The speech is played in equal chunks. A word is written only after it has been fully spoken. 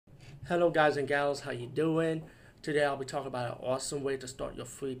Hello, guys and gals. How you doing? Today I'll be talking about an awesome way to start your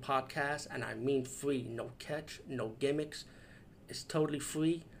free podcast, and I mean free. No catch, no gimmicks. It's totally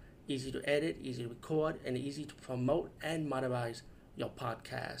free, easy to edit, easy to record, and easy to promote and monetize your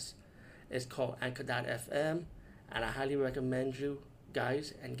podcast. It's called Anchor.fm, and I highly recommend you,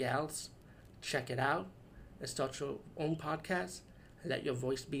 guys and gals, check it out and start your own podcast and let your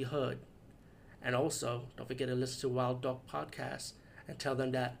voice be heard. And also, don't forget to listen to Wild Dog Podcast and tell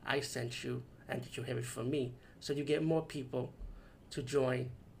them that I sent you and that you hear it from me. So you get more people to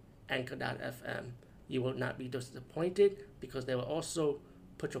join Anchor.fm. You will not be disappointed because they will also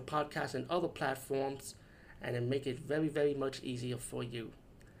put your podcast in other platforms and then make it very, very much easier for you.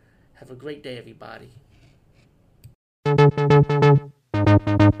 Have a great day, everybody.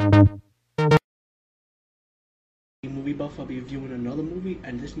 Movie buff, I'll be reviewing another movie,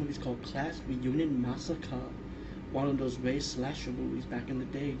 and this movie is called Class Reunion Massacre, one of those race slasher movies back in the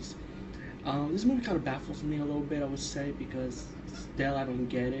days. This movie kind of baffles me a little bit, I would say, because still I don't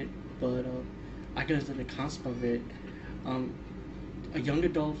get it, but I guess in the concept of it, um, a young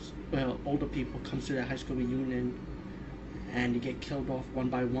adults, well, older people comes to their high school reunion, and they get killed off one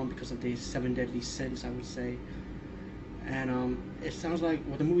by one because of the seven deadly sins, I would say. And it sounds like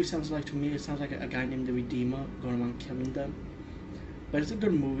what the movie sounds like to me. It sounds like a guy named the Redeemer going around killing them. But it's a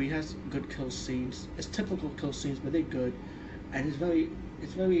good movie. It has good kill scenes. It's typical kill scenes, but they're good. And it's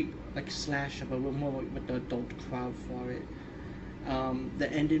very like slasher, but we're more with the adult crowd for it.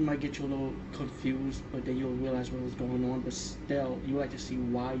 The ending might get you a little confused, but then you'll realize what was going on. But still, you like to see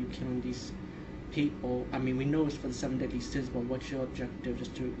why you're killing these people. I mean, we know it's for the seven deadly sins, but what's your objective?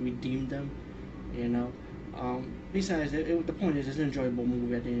 Just to redeem them, you know? Besides, the point is, it's an enjoyable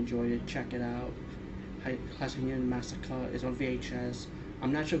movie. I did enjoy it. Check it out. Classic Union Massacre is on VHS.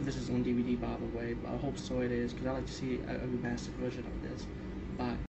 I'm not sure if this is on DVD, by the way, but I hope so it is, because I like to see a remastered version of this.